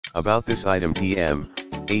About this item TM,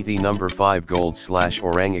 80 number 5 gold /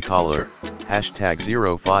 orange collar,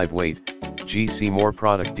 #05 weight, GC. More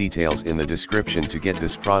product details in the description to get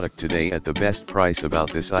this product today at the best price. About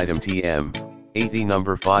this item TM, 80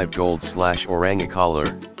 number 5 gold / orange collar,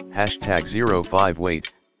 #05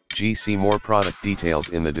 weight, GC. More product details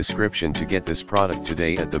in the description to get this product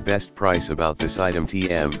today at the best price. About this item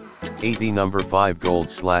TM, 80 number 5 gold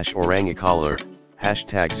 / orange collar,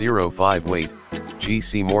 #05 weight,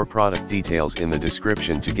 GC. More product details in the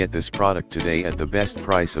description to get this product today at the best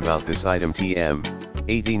price. About this item TM,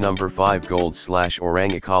 80 number 5 gold /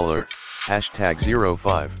 orange collar,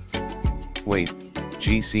 #05 weight,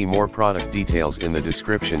 GC. More product details in the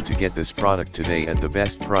description to get this product today at the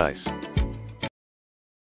best price.